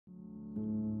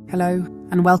Hello,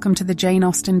 and welcome to the Jane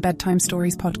Austen Bedtime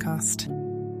Stories podcast.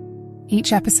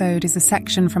 Each episode is a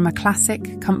section from a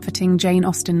classic, comforting Jane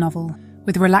Austen novel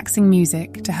with relaxing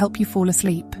music to help you fall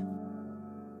asleep.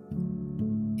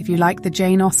 If you like the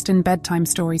Jane Austen Bedtime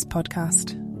Stories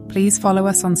podcast, please follow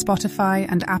us on Spotify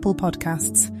and Apple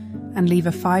Podcasts and leave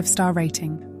a 5-star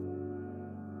rating.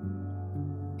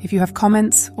 If you have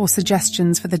comments or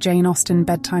suggestions for the Jane Austen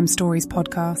Bedtime Stories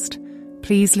podcast,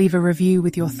 please leave a review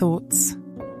with your thoughts.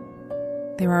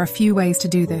 There are a few ways to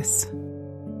do this.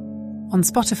 On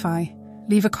Spotify,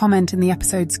 leave a comment in the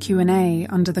episode's Q&A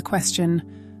under the question,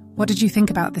 "What did you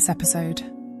think about this episode?"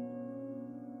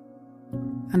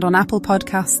 And on Apple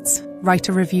Podcasts, write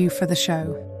a review for the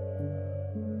show.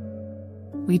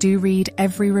 We do read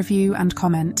every review and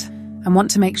comment and want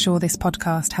to make sure this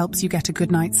podcast helps you get a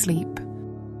good night's sleep.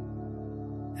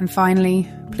 And finally,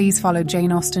 please follow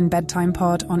Jane Austen Bedtime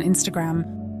Pod on Instagram.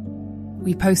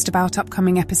 We post about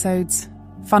upcoming episodes,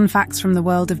 fun facts from the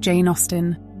world of Jane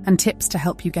Austen, and tips to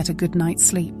help you get a good night's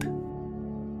sleep.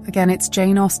 Again, it's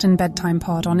Jane Austen Bedtime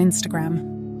Pod on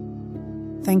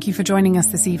Instagram. Thank you for joining us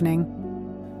this evening.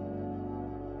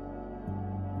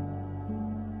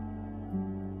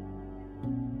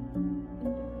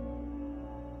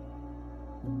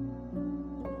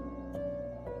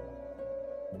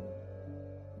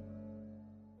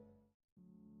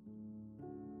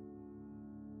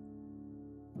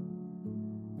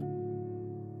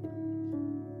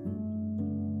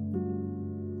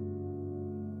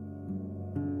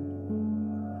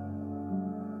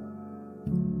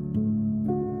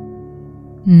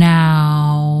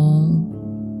 Now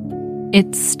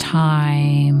it's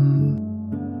time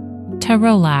to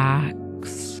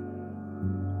relax.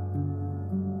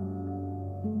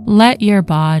 Let your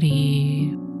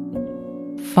body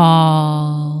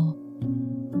fall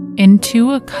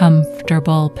into a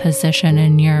comfortable position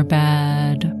in your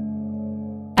bed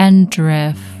and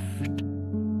drift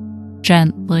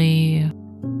gently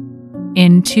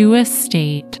into a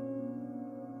state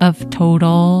of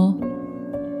total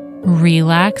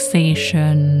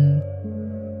relaxation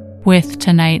with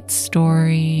tonight's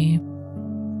story.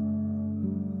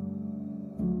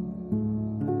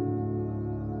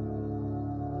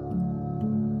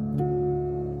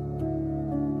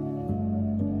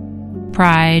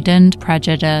 Pride and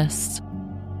Prejudice.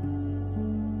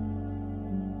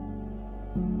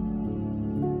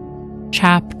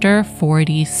 Chapter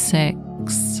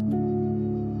 46.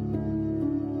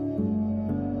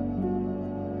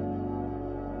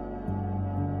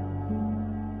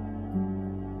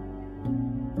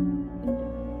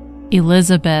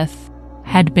 Elizabeth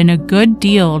had been a good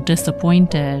deal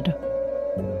disappointed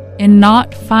in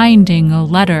not finding a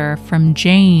letter from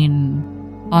Jane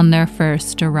on their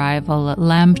first arrival at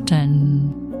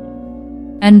Lambton,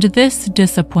 and this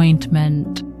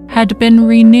disappointment had been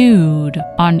renewed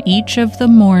on each of the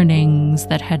mornings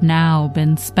that had now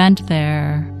been spent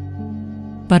there.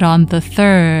 But on the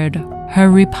third, her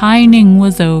repining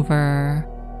was over,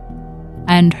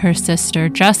 and her sister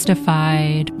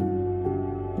justified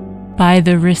by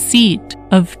the receipt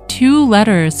of 2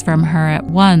 letters from her at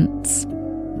once,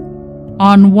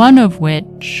 on one of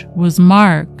which was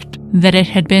marked that it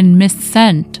had been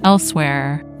missent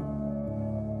elsewhere.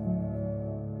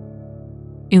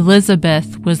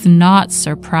 Elizabeth was not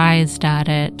surprised at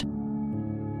it,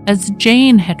 as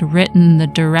Jane had written the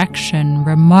direction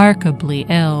remarkably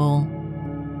ill.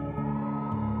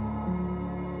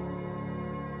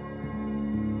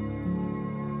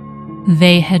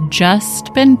 They had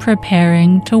just been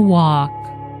preparing to walk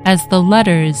as the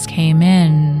letters came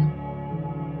in,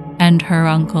 and her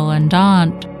uncle and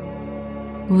aunt,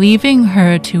 leaving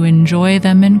her to enjoy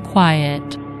them in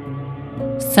quiet,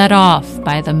 set off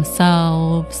by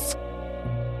themselves.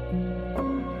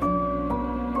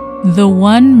 The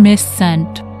one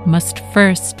missent must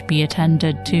first be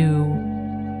attended to.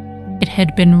 It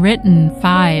had been written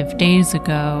 5 days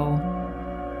ago.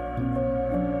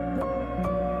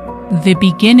 The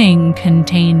beginning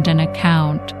contained an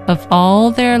account of all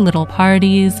their little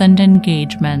parties and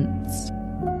engagements,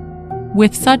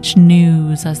 with such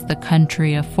news as the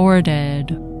country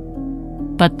afforded,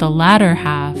 but the latter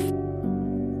half,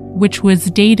 which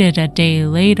was dated a day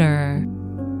later,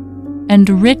 and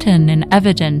written in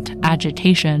evident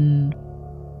agitation,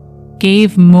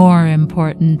 gave more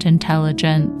important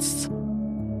intelligence.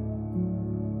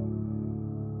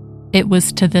 It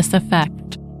was to this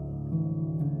effect: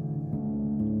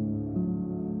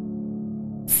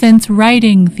 "Since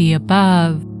writing the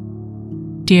above,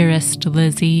 dearest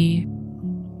Lizzie,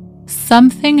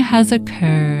 something has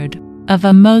occurred of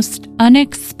a most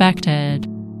unexpected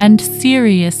and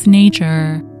serious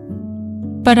nature,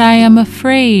 but I am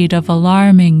afraid of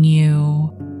alarming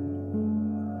you.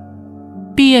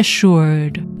 Be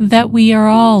assured that we are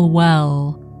all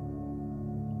well.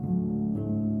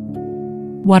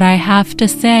 What I have to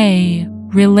say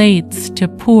relates to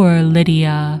poor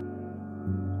Lydia.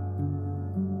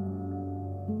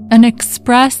 An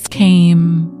express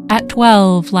came at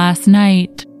 12 last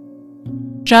night,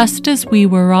 just as we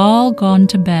were all gone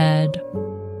to bed,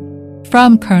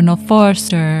 from Colonel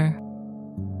Forster,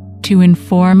 to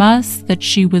inform us that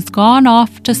she was gone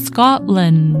off to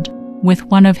Scotland with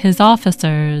one of his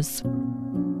officers,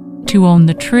 to own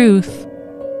the truth,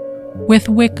 with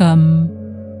Wickham.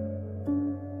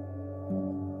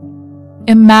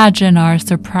 Imagine our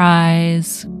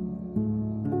surprise.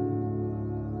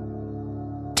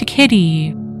 To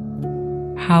Kitty,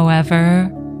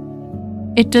 however,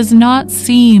 it does not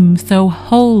seem so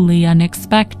wholly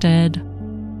unexpected.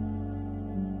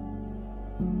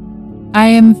 I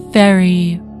am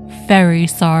very, very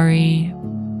sorry.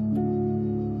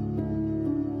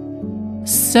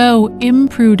 So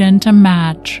imprudent a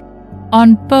match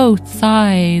on both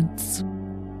sides.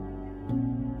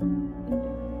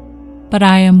 But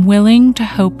I am willing to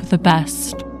hope the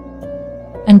best,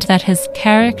 and that his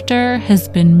character has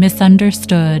been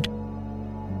misunderstood.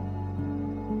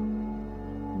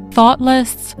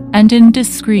 Thoughtless and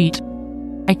indiscreet,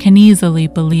 I can easily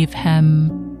believe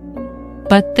him.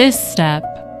 But this step,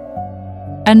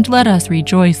 and let us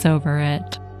rejoice over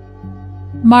it,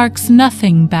 marks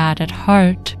nothing bad at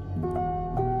heart.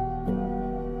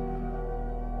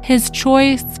 His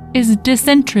choice is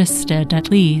disinterested at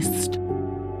least,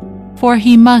 for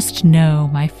he must know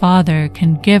my father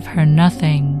can give her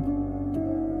nothing.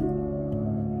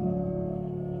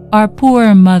 Our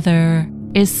poor mother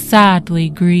is sadly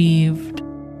grieved.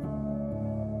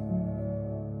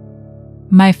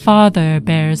 My father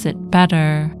bears it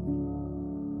better.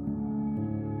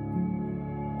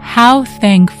 How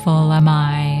thankful am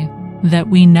I that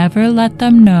we never let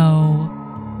them know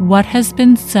what has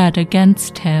been said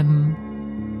against him.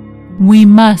 We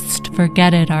must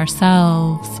forget it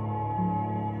ourselves.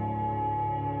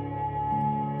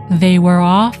 They were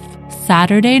off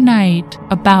Saturday night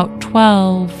about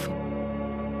 12,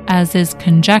 as is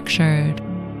conjectured,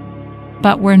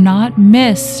 but were not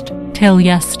missed till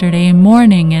yesterday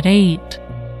morning at 8.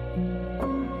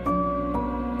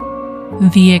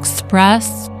 The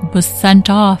express was sent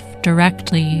off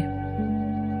directly.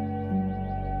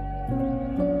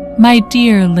 My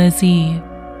dear Lizzie,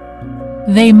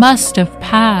 they must have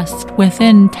passed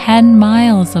within 10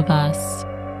 miles of us.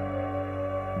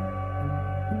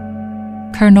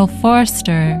 Colonel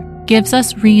Forster gives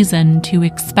us reason to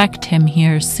expect him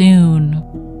here soon.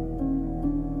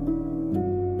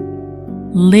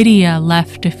 Lydia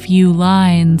left a few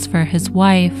lines for his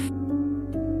wife,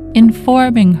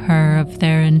 informing her of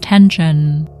their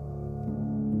intention.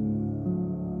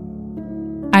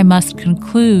 I must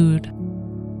conclude,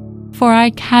 for I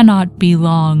cannot be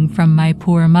long from my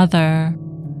poor mother.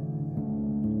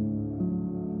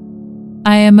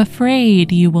 I am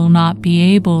afraid you will not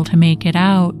be able to make it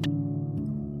out,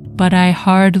 but I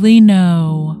hardly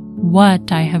know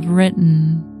what I have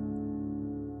written.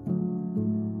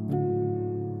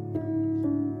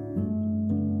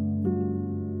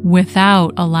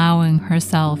 Without allowing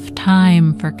herself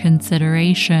time for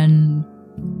consideration,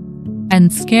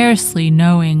 and scarcely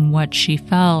knowing what she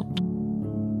felt,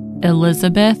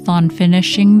 Elizabeth, on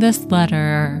finishing this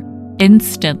letter,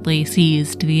 instantly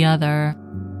seized the other,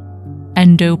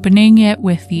 and opening it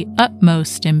with the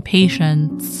utmost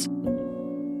impatience,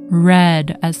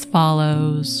 read as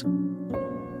follows.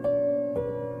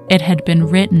 It had been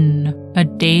written a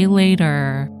day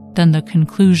later than the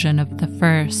conclusion of the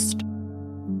first.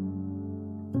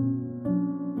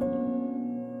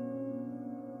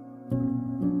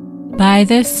 By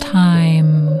this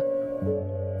time,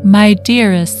 my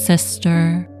dearest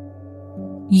sister,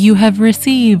 you have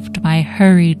received my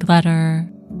hurried letter.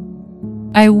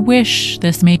 I wish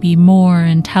this may be more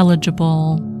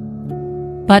intelligible,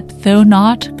 but though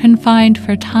not confined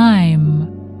for time,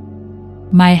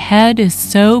 my head is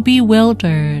so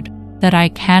bewildered that I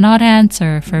cannot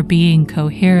answer for being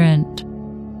coherent.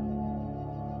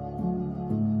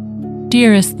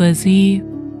 Dearest Lizzie,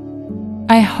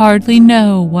 I hardly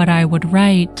know what I would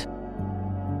write,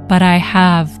 but I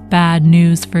have bad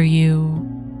news for you,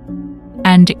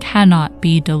 and it cannot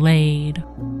be delayed.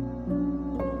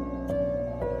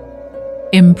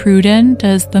 Imprudent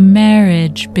as the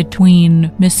marriage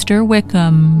between Mr.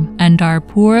 Wickham and our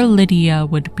poor Lydia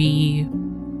would be,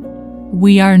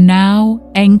 we are now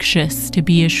anxious to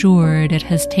be assured it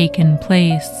has taken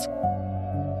place,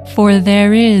 for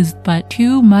there is but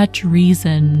too much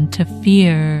reason to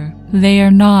fear they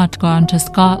are not gone to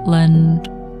Scotland.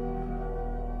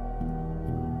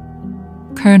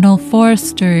 Colonel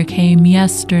Forster came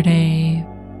yesterday,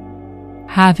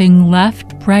 having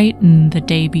left Brighton the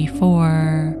day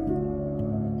before,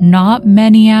 not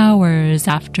many hours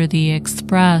after the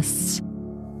express.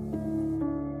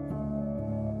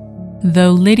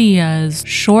 Though Lydia's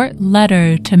short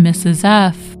letter to Mrs.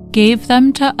 F. gave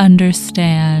them to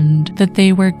understand that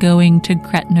they were going to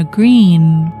Gretna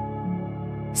Green,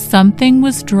 something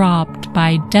was dropped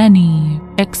by Denny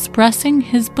expressing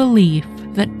his belief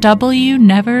that W.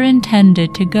 never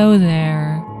intended to go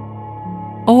there,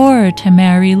 or to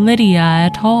marry Lydia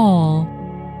at all,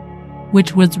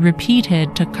 which was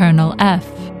repeated to Colonel F.,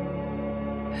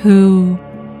 who,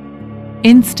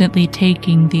 instantly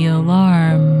taking the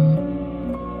alarm,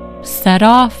 set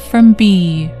off from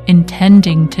B,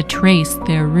 intending to trace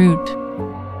their route.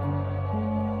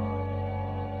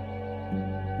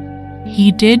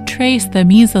 He did trace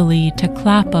them easily to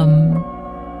Clapham,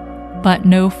 but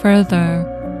no further,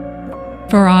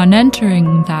 for on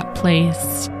entering that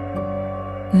place,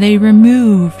 they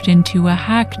removed into a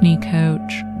hackney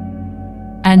coach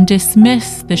and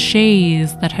dismissed the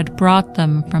chaise that had brought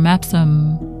them from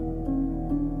Epsom.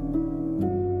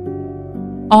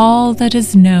 All that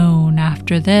is known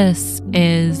after this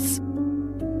is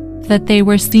that they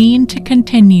were seen to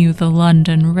continue the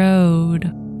London road.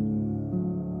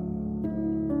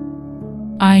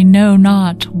 I know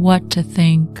not what to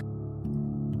think.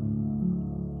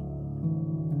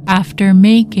 After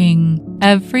making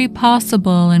every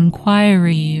possible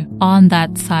inquiry on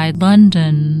that side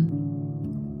London,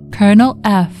 Colonel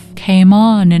F. came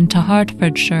on into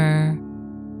Hertfordshire,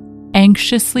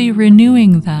 anxiously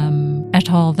renewing them at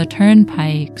all the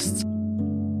turnpikes,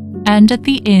 and at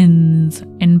the inns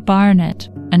in Barnet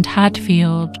and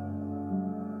Hatfield,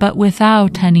 but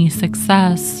without any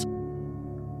success.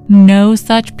 No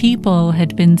such people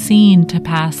had been seen to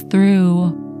pass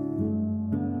through.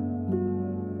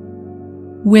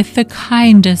 With the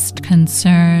kindest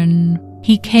concern,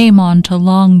 he came on to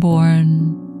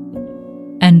Longbourn,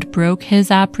 and broke his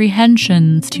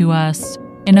apprehensions to us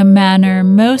in a manner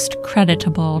most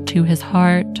creditable to his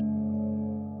heart.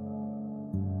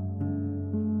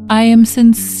 I am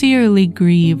sincerely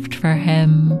grieved for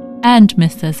him and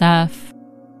Mrs. F.,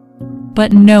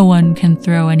 but no one can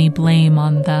throw any blame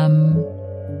on them.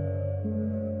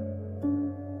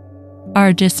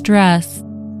 Our distress,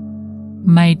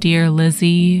 my dear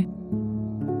Lizzie,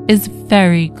 is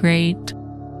very great.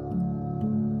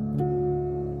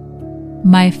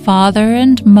 My father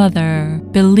and mother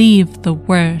believe the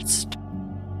worst,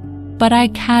 but I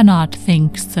cannot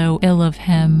think so ill of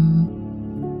him.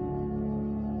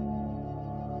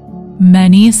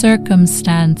 Many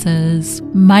circumstances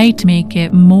might make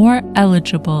it more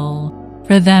eligible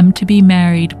for them to be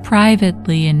married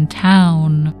privately in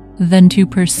town than to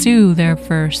pursue their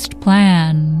first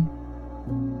plan.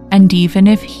 And even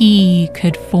if he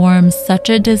could form such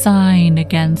a design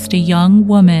against a young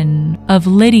woman of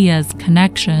Lydia's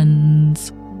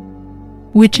connections,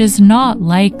 which is not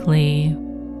likely,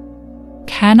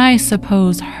 can I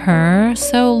suppose her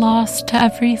so lost to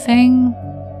everything?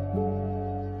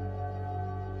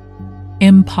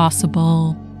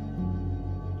 Impossible.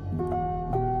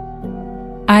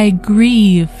 I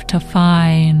grieve to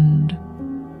find,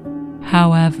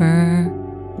 however,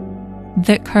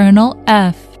 that Colonel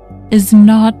F. is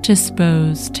not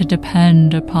disposed to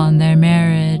depend upon their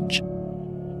marriage.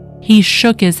 He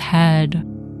shook his head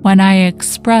when I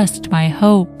expressed my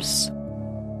hopes,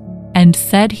 and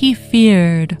said he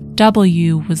feared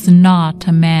W. was not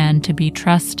a man to be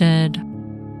trusted.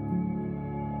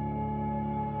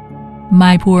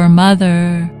 My poor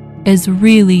mother is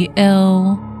really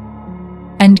ill,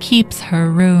 and keeps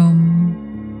her room.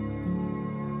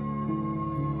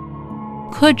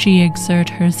 Could she exert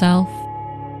herself,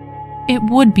 it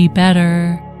would be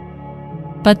better,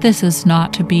 but this is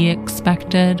not to be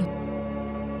expected.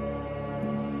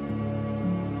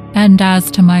 And as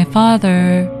to my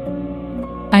father,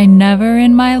 I never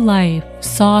in my life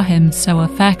saw him so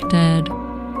affected.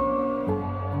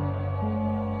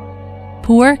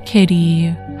 Poor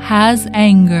Kitty has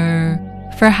anger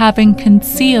for having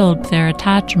concealed their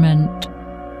attachment,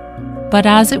 but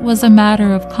as it was a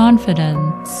matter of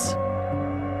confidence,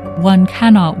 one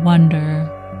cannot wonder.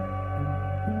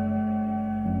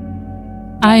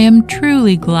 I am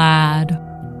truly glad,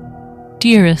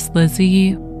 dearest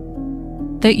Lizzie,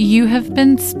 that you have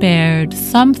been spared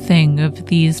something of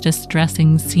these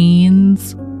distressing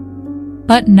scenes,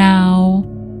 but now,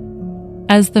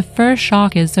 as the first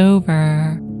shock is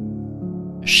over,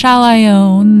 shall I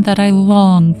own that I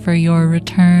long for your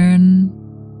return?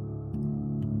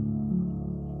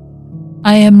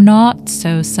 I am not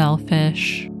so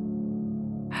selfish,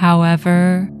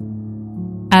 however,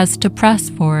 as to press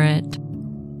for it,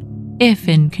 if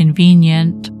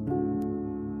inconvenient.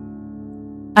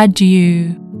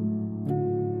 Adieu.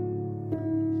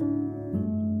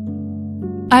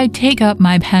 I take up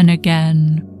my pen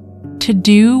again to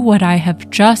do what I have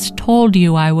just told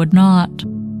you I would not,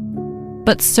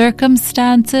 but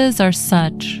circumstances are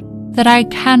such that I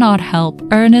cannot help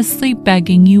earnestly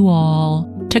begging you all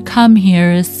to come here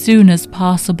as soon as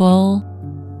possible.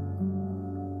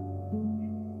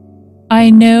 I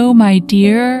know my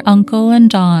dear uncle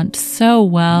and aunt so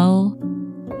well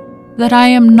that I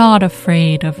am not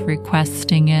afraid of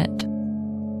requesting it,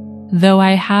 though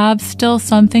I have still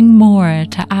something more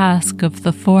to ask of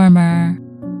the former.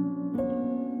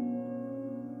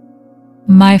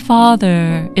 My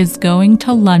father is going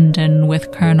to London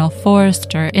with Colonel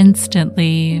Forster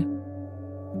instantly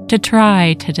to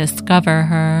try to discover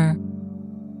her.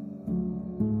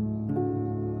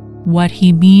 What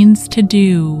he means to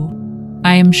do,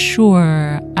 I am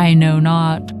sure I know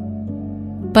not,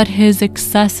 but his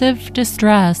excessive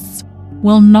distress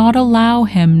will not allow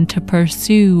him to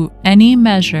pursue any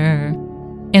measure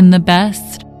in the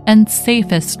best and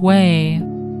safest way,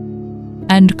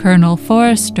 and Colonel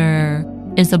Forster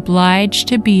is obliged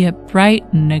to be at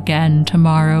Brighton again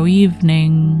tomorrow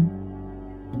evening.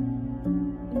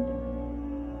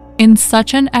 In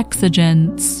such an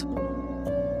exigence,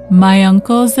 my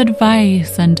uncle's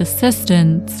advice and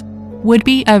assistance would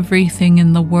be everything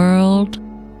in the world.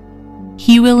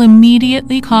 He will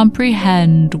immediately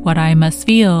comprehend what I must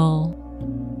feel,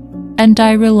 and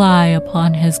I rely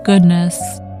upon his goodness.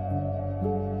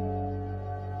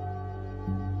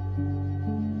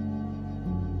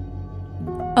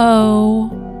 Oh,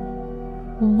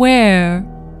 where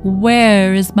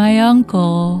is my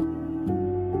uncle?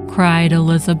 Cried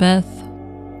Elizabeth,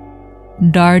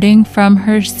 darting from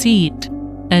her seat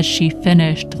as she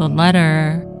finished the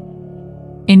letter,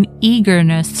 in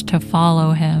eagerness to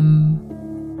follow him,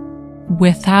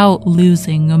 without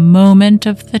losing a moment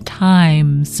of the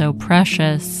time so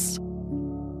precious.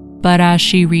 But as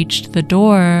she reached the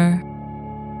door,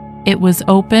 it was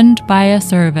opened by a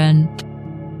servant,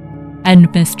 and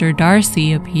Mr.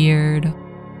 Darcy appeared.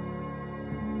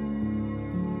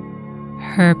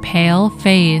 Her pale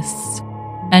face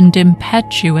and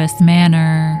impetuous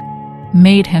manner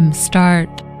made him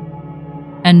start,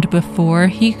 and before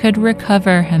he could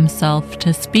recover himself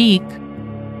to speak,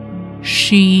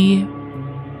 she,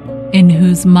 in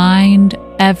whose mind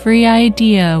every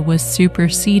idea was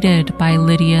superseded by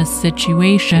Lydia's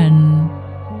situation,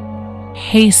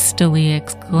 hastily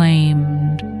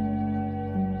exclaimed,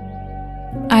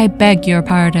 "I beg your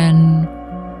pardon,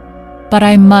 but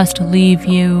I must leave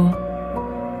you.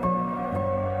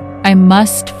 I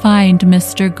must find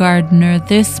Mr. Gardiner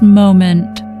this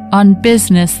moment on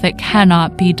business that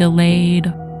cannot be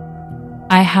delayed.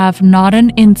 I have not an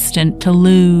instant to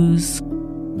lose."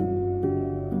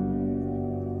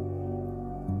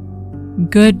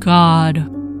 "Good God,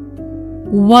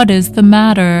 what is the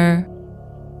matter?"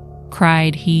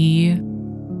 cried he,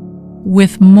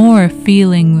 with more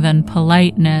feeling than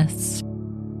politeness.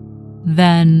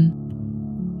 Then,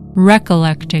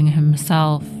 recollecting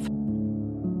himself,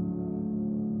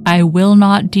 "I will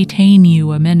not detain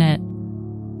you a minute,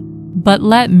 but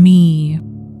let me,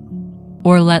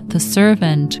 or let the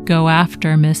servant go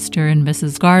after Mr. and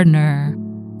Mrs. Gardiner.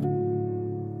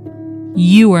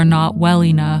 You are not well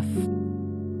enough.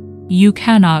 You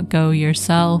cannot go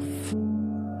yourself."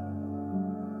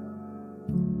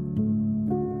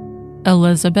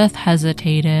 Elizabeth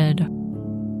hesitated,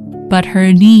 but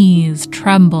her knees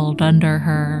trembled under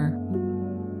her,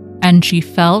 and she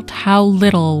felt how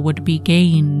little would be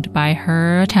gained by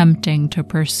her attempting to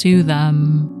pursue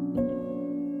them.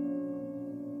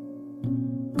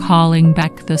 Calling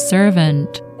back the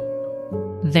servant,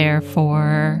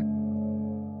 therefore,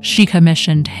 she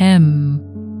commissioned him,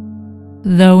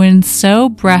 though in so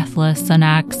breathless an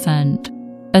accent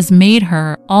as made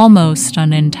her almost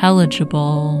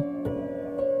unintelligible,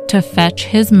 to fetch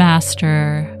his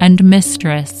master and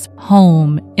mistress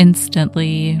home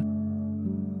instantly.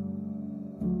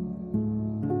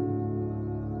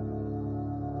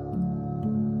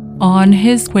 On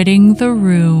his quitting the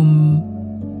room,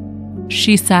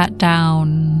 she sat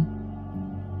down,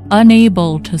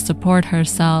 unable to support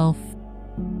herself,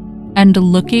 and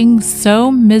looking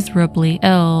so miserably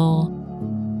ill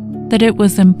that it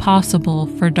was impossible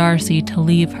for Darcy to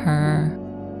leave her,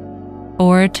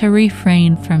 or to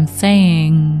refrain from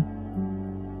saying,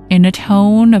 in a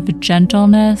tone of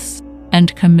gentleness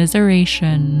and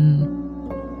commiseration.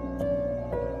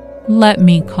 "Let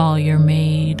me call your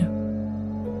maid.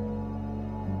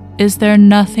 Is there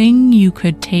nothing you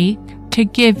could take to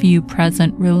give you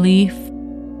present relief?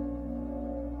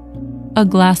 A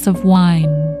glass of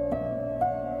wine.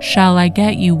 Shall I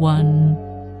get you one?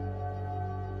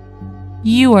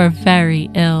 You are very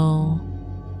ill."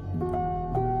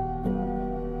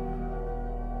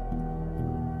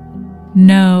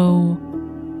 "No,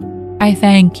 I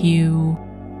thank you,"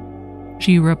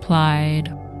 she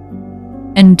replied,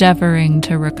 endeavoring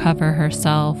to recover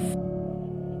herself.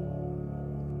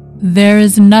 "There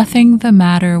is nothing the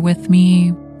matter with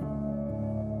me.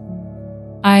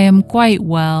 I am quite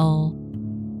well.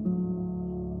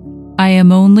 I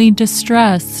am only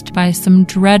distressed by some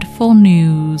dreadful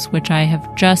news which I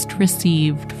have just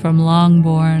received from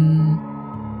Longbourn."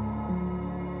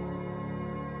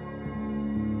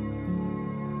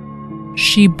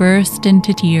 She burst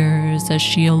into tears as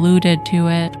she alluded to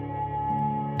it,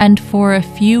 and for a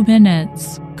few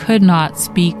minutes could not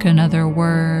speak another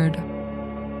word.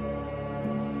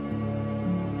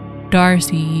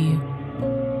 Darcy,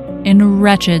 in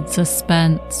wretched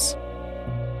suspense,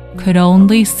 could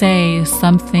only say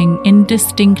something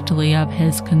indistinctly of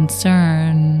his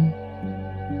concern,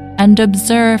 and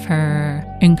observe her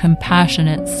in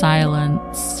compassionate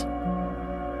silence.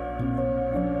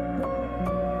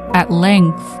 At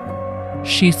length,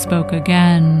 she spoke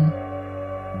again.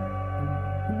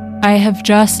 "I have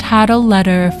just had a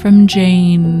letter from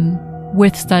Jane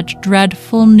with such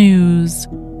dreadful news.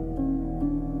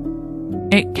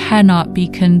 It cannot be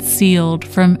concealed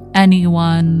from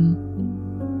anyone.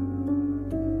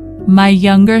 My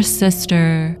younger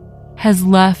sister has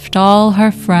left all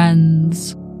her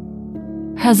friends,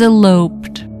 has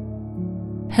eloped,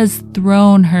 has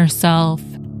thrown herself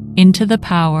into the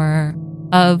power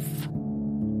of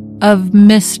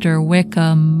Mr.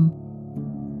 Wickham.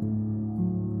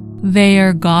 They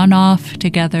are gone off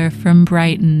together from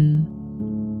Brighton.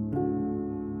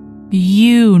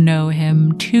 You know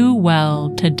him too well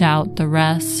to doubt the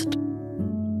rest.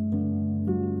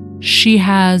 She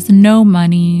has no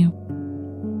money,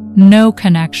 no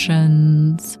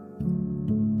connections,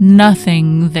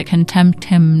 nothing that can tempt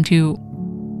him to.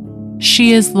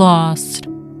 She is lost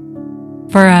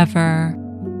forever."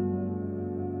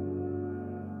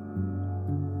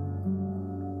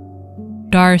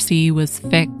 Darcy was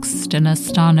fixed in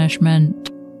astonishment.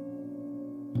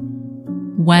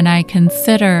 "When I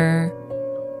consider,"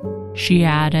 she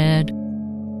added,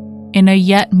 in a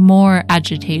yet more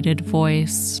agitated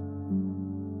voice,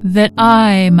 "that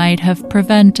I might have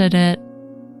prevented it.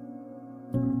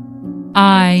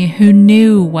 I who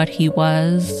knew what he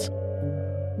was.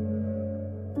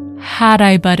 Had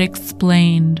I but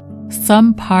explained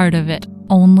some part of it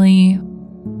only,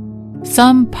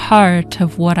 some part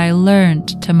of what I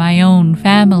learnt to my own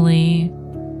family.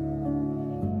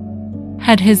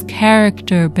 Had his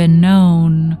character been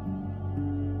known,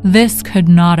 this could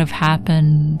not have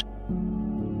happened.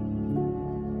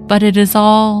 But it is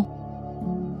all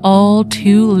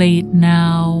too late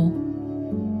now.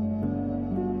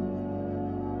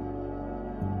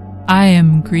 I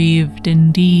am grieved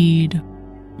indeed,"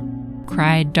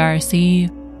 cried Darcy,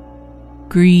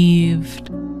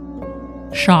 grieved,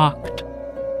 shocked.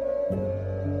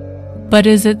 "But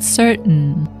is it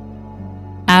certain,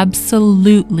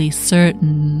 absolutely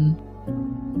certain?"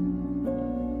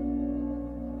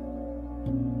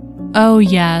 "Oh,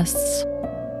 yes.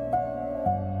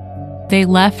 They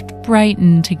left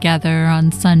Brighton together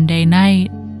on Sunday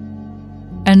night,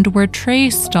 and were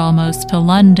traced almost to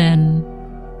London,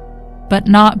 but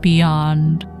not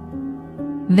beyond.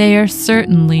 They are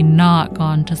certainly not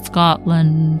gone to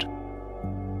Scotland."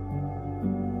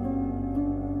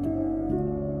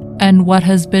 "And what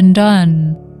has been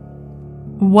done?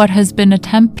 What has been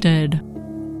attempted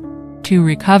to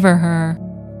recover her?"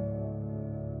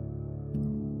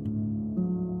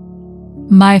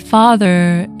 "My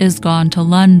father is gone to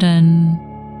London,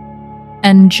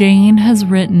 and Jane has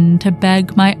written to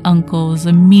beg my uncle's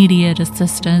immediate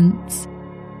assistance,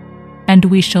 and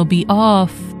we shall be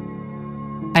off,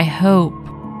 I hope,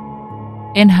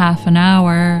 in half an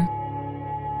hour.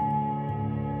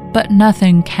 But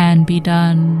nothing can be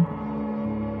done.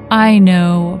 I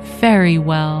know very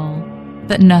well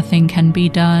that nothing can be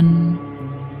done.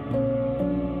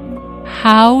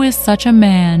 How is such a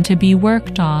man to be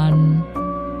worked on?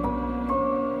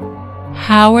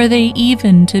 How are they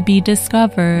even to be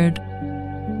discovered?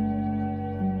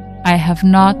 I have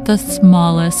not the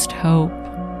smallest hope.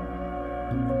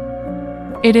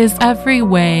 It is every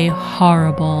way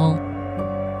horrible.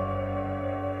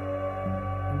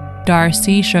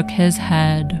 Darcy shook his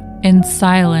head in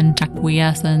silent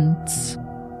acquiescence.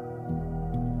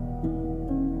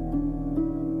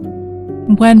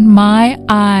 When my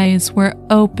eyes were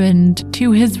opened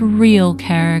to his real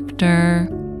character,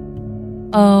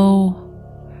 oh,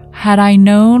 had I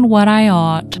known what I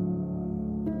ought,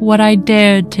 what I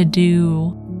dared to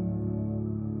do.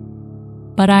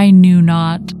 But I knew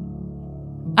not.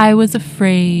 I was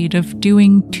afraid of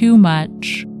doing too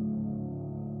much.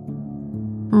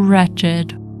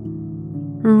 Wretched,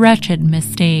 wretched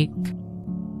mistake.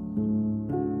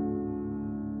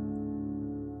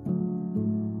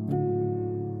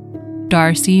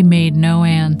 Darcy made no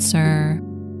answer.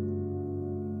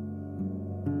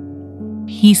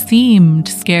 He seemed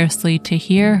scarcely to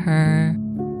hear her,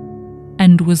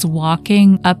 and was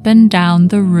walking up and down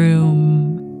the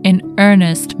room in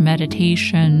earnest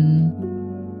meditation,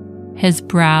 his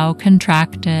brow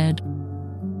contracted,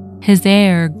 his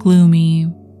air gloomy.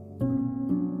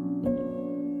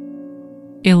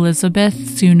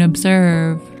 Elizabeth soon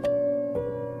observed,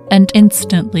 and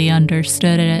instantly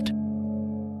understood it.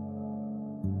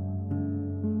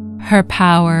 Her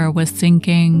power was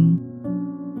sinking.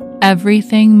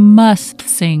 Everything must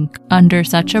sink under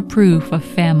such a proof of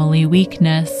family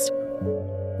weakness,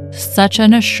 such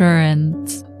an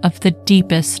assurance of the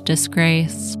deepest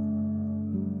disgrace.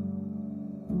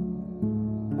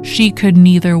 She could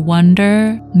neither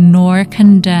wonder nor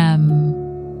condemn,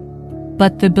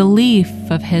 but the belief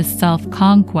of his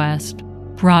self-conquest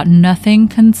brought nothing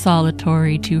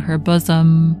consolatory to her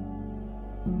bosom,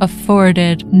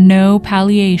 afforded no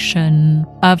palliation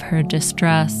of her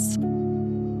distress.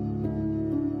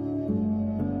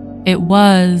 It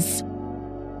was,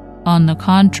 on the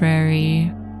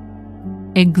contrary,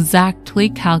 exactly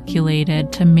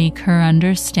calculated to make her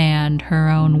understand her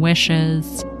own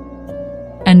wishes,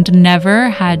 and never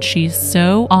had she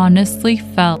so honestly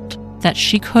felt that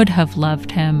she could have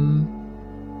loved him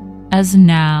as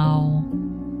now,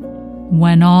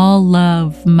 when all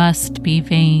love must be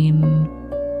vain.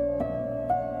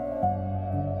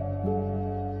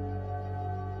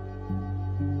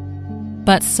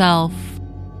 But self,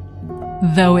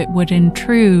 though it would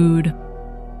intrude,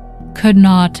 could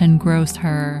not engross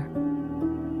her.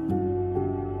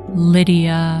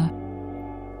 Lydia,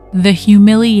 the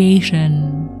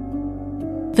humiliation,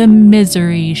 the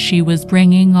misery she was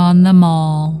bringing on them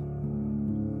all,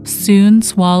 soon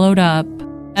swallowed up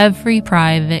every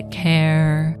private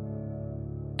care,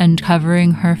 and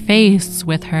covering her face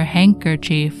with her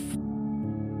handkerchief,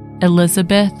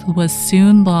 Elizabeth was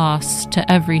soon lost to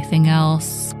everything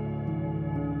else.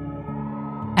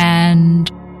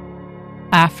 And,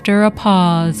 after a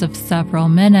pause of several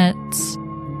minutes,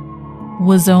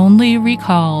 was only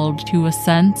recalled to a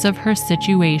sense of her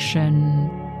situation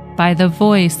by the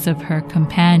voice of her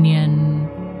companion,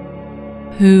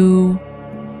 who,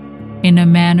 in a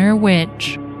manner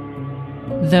which,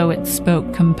 though it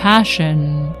spoke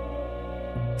compassion,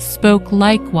 spoke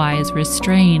likewise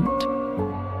restraint,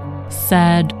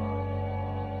 said,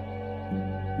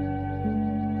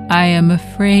 "I am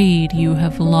afraid you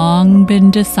have long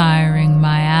been desiring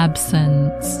my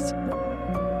absence,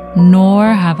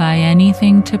 nor have I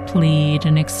anything to plead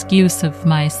in excuse of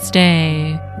my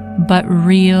stay, but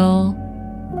real,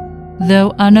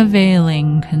 though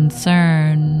unavailing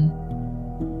concern.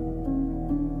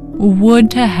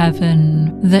 Would to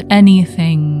heaven that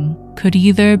anything could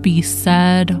either be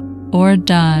said or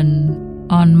done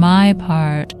on my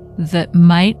part that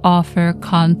might offer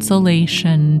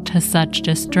consolation to such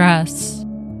distress.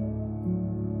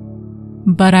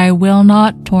 But I will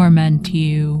not torment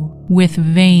you with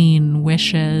vain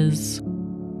wishes,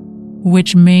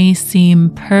 which may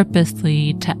seem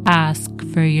purposely to ask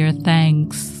for your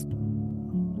thanks.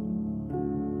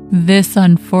 This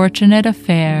unfortunate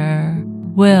affair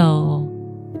will,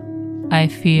 I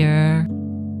fear,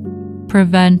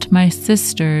 prevent my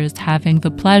sisters having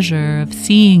the pleasure of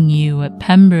seeing you at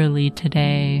Pemberley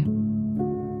today.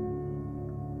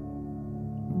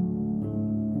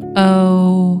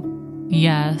 Oh,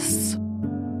 yes.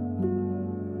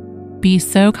 Be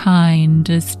so kind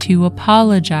as to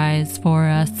apologize for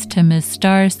us to Miss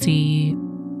Darcy.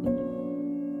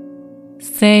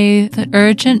 Say that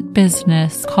urgent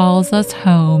business calls us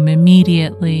home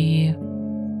immediately.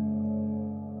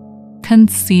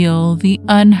 Conceal the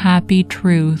unhappy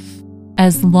truth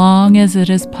as long as it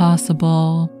is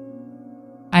possible.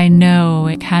 I know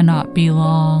it cannot be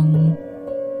long."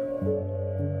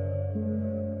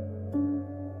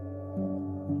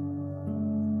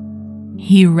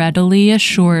 He readily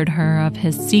assured her of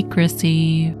his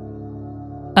secrecy,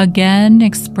 again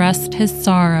expressed his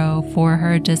sorrow for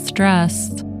her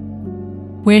distress,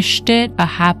 wished it a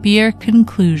happier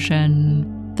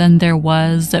conclusion than there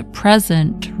was at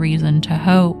present reason to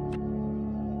hope,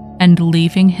 and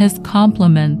leaving his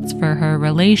compliments for her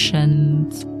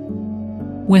relations,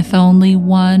 with only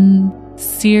one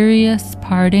serious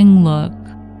parting look,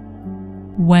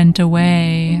 went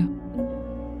away.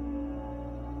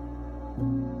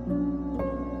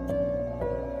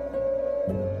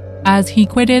 As he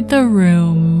quitted the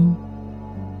room,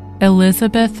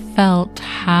 Elizabeth felt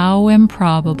how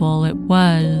improbable it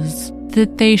was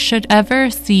that they should ever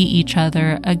see each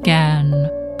other again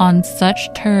on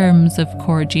such terms of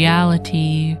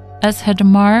cordiality as had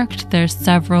marked their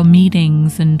several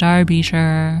meetings in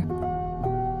Derbyshire.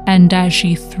 And as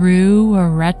she threw a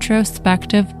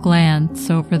retrospective glance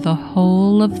over the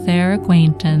whole of their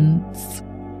acquaintance,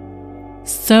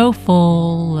 so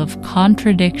full of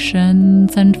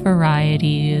contradictions and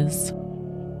varieties,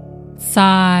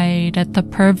 sighed at the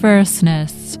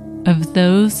perverseness of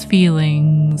those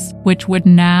feelings which would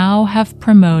now have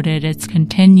promoted its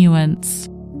continuance,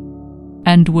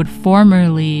 and would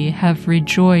formerly have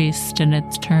rejoiced in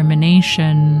its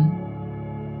termination.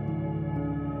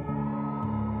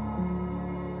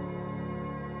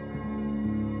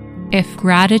 If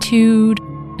gratitude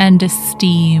and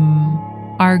esteem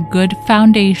are good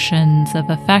foundations of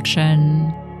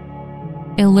affection,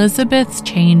 Elizabeth's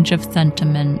change of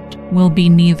sentiment will be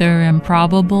neither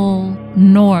improbable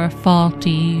nor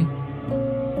faulty.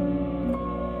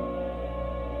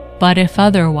 But if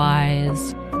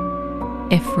otherwise,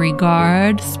 if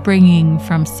regard springing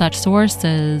from such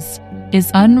sources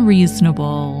is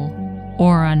unreasonable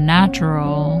or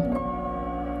unnatural,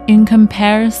 in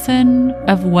comparison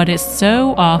of what is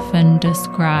so often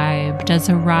described as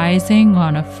arising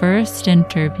on a first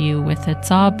interview with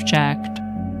its object,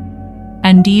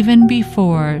 and even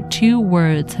before 2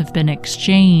 words have been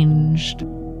exchanged,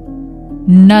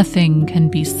 nothing can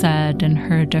be said in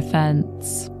her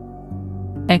defense,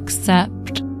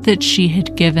 except that she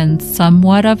had given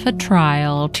somewhat of a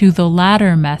trial to the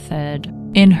latter method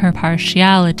in her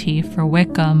partiality for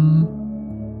Wickham,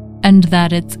 and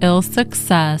that its ill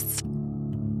success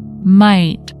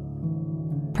might,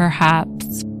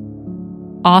 perhaps,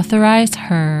 authorize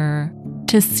her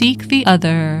to seek the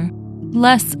other,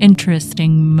 less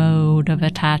interesting mode of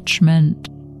attachment.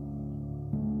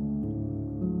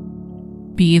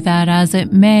 Be that as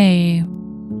it may,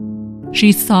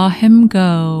 she saw him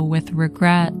go with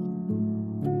regret,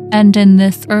 and in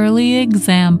this early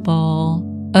example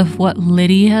of what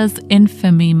Lydia's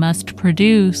infamy must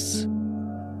produce,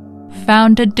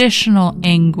 found additional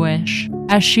anguish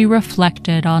as she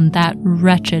reflected on that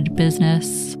wretched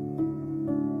business.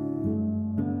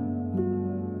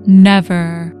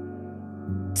 Never,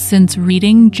 since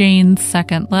reading Jane's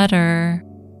second letter,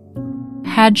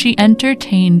 had she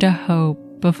entertained a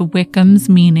hope of Wickham's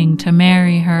meaning to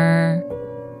marry her.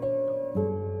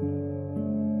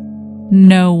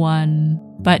 No one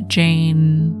but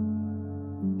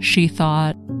Jane, she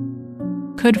thought,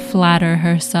 could flatter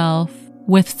herself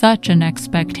with such an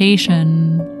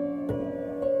expectation.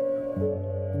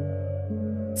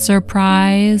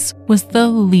 Surprise was the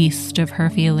least of her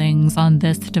feelings on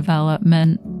this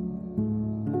development.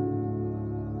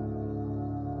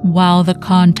 While the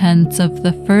contents of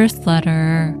the first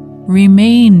letter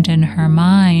remained in her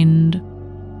mind,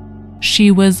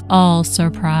 she was all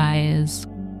surprise,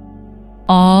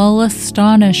 all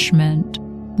astonishment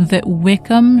that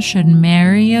Wickham should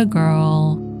marry a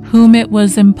girl whom it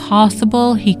was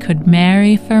impossible he could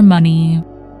marry for money,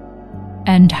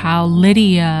 and how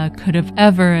Lydia could have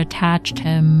ever attached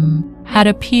him had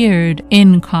appeared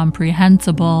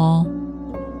incomprehensible.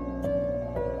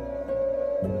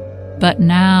 But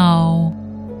now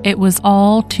it was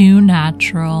all too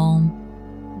natural.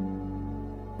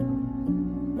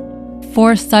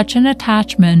 For such an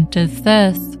attachment as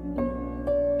this,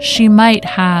 she might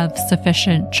have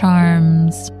sufficient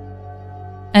charms,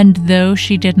 and though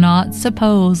she did not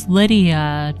suppose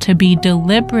Lydia to be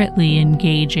deliberately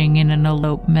engaging in an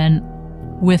elopement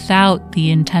without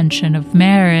the intention of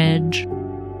marriage,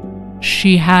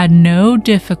 she had no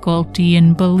difficulty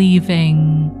in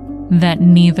believing that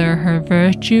neither her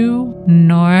virtue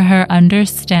nor her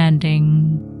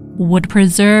understanding would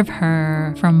preserve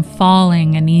her from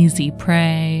falling an easy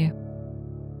prey.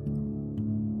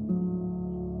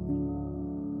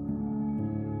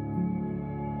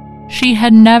 She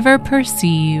had never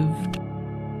perceived,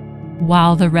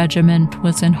 while the regiment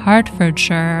was in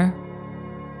Hertfordshire,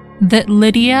 that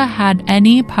Lydia had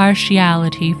any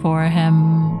partiality for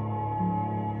him,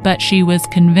 but she was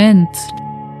convinced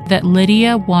that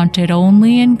Lydia wanted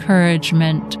only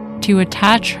encouragement to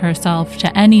attach herself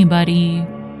to anybody.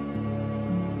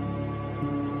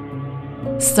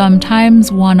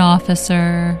 Sometimes one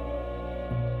officer,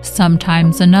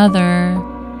 sometimes another,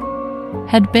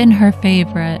 had been her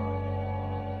favorite,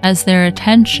 as their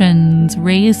attentions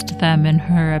raised them in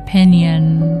her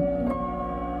opinion.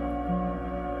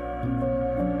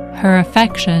 Her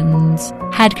affections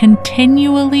had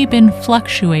continually been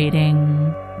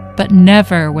fluctuating, but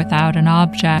never without an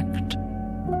object.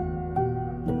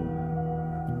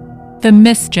 The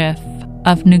mischief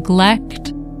of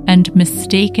neglect and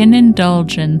mistaken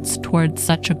indulgence towards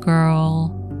such a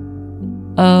girl.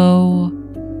 Oh,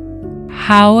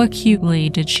 how acutely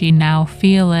did she now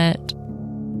feel it.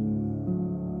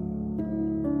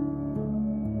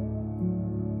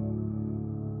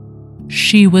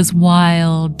 She was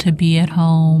wild to be at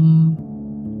home,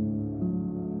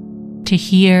 to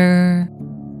hear,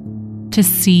 to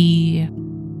see,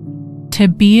 to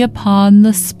be upon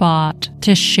the spot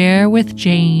to share with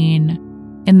Jane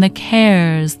in the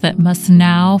cares that must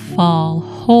now fall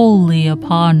wholly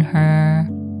upon her.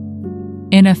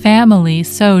 In a family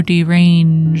so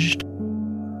deranged,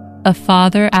 a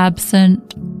father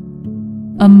absent,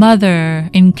 a mother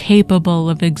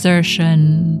incapable of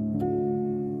exertion,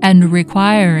 and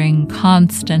requiring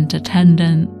constant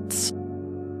attendance.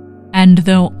 And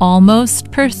though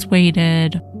almost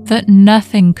persuaded that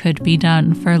nothing could be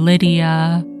done for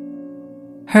Lydia,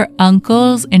 her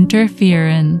uncle's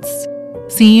interference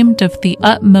seemed of the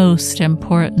utmost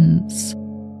importance.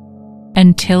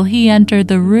 Until he entered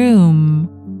the room,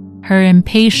 her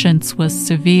impatience was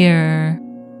severe.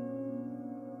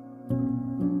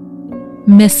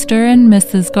 Mr. and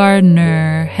Mrs.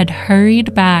 Gardiner had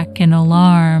hurried back in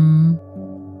alarm,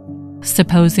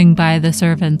 supposing by the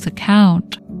servant's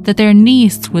account that their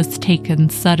niece was taken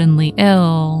suddenly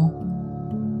ill,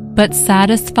 but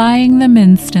satisfying them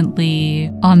instantly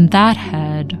on that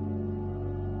head,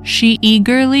 she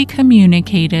eagerly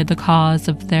communicated the cause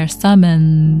of their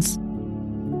summons,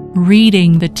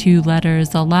 reading the 2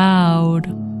 letters aloud,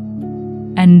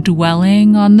 and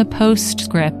dwelling on the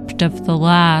postscript of the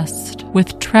last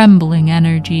with trembling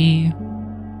energy.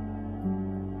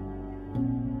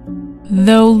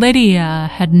 Though Lydia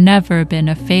had never been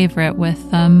a favorite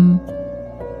with them,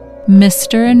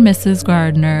 Mr. and Mrs.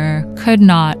 Gardiner could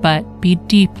not but be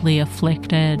deeply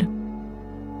afflicted.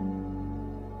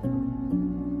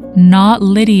 Not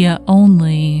Lydia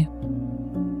only,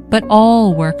 but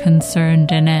all were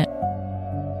concerned in it,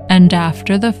 and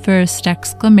after the first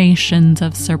exclamations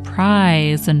of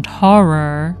surprise and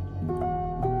horror,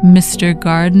 Mr.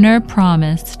 Gardiner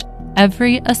promised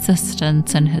every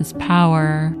assistance in his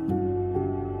power.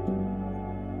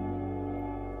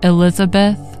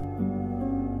 Elizabeth,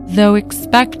 though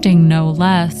expecting no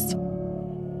less,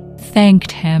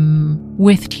 thanked him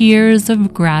with tears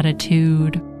of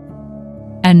gratitude,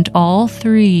 and all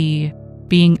 3,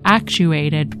 being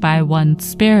actuated by one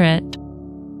spirit,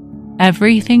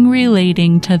 everything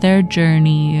relating to their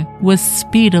journey was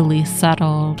speedily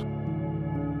settled.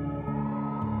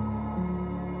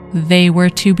 They were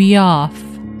to be off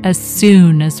as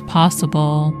soon as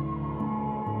possible.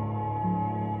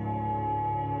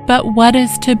 "But what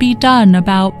is to be done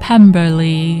about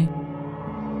Pemberley?"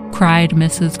 cried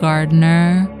Mrs.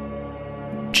 Gardiner.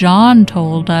 "John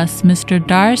told us Mr.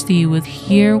 Darcy was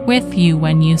here with you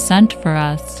when you sent for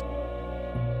us.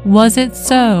 Was it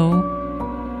so?"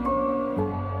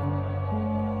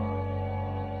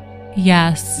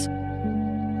 "Yes,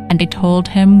 and I told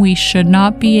him we should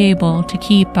not be able to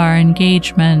keep our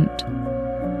engagement.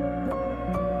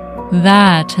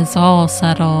 That is all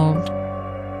settled."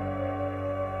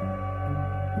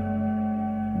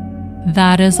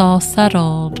 "That is all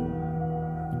settled,"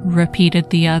 repeated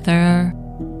the other,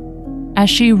 as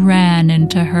she ran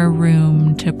into her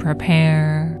room to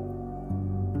prepare.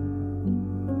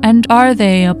 "And are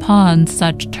they upon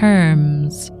such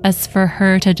terms as for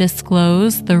her to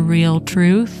disclose the real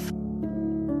truth?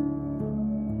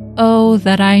 Oh,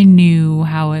 that I knew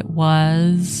how it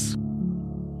was."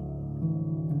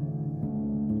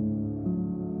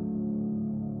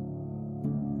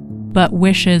 But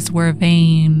wishes were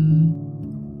vain,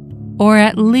 or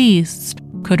at least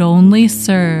could only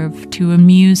serve to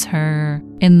amuse her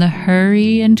in the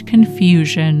hurry and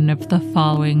confusion of the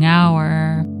following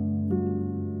hour.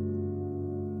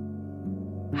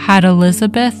 Had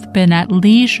Elizabeth been at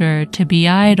leisure to be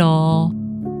idle,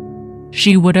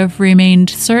 she would have remained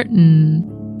certain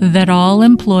that all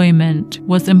employment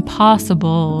was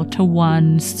impossible to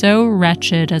one so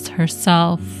wretched as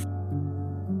herself.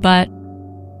 But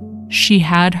she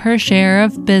had her share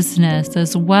of business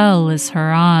as well as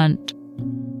her aunt,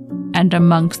 and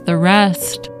amongst the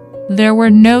rest, there were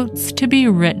notes to be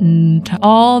written to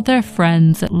all their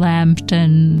friends at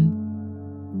Lambton,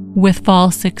 with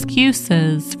false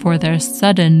excuses for their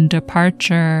sudden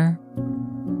departure.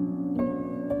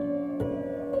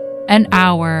 An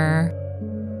hour,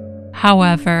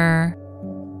 however,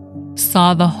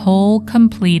 saw the whole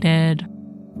completed,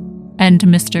 and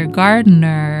Mr.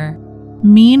 Gardiner,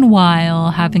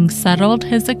 meanwhile having settled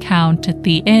his account at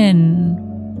the inn,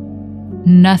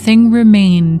 nothing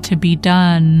remained to be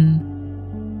done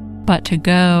but to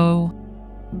go,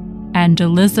 and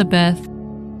Elizabeth,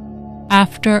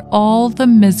 after all the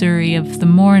misery of the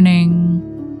morning,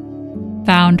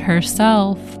 found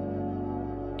herself,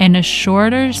 in a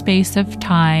shorter space of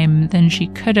time than she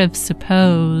could have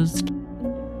supposed,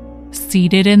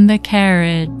 seated in the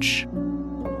carriage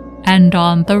and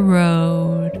on the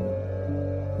road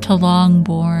to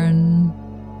Longbourn.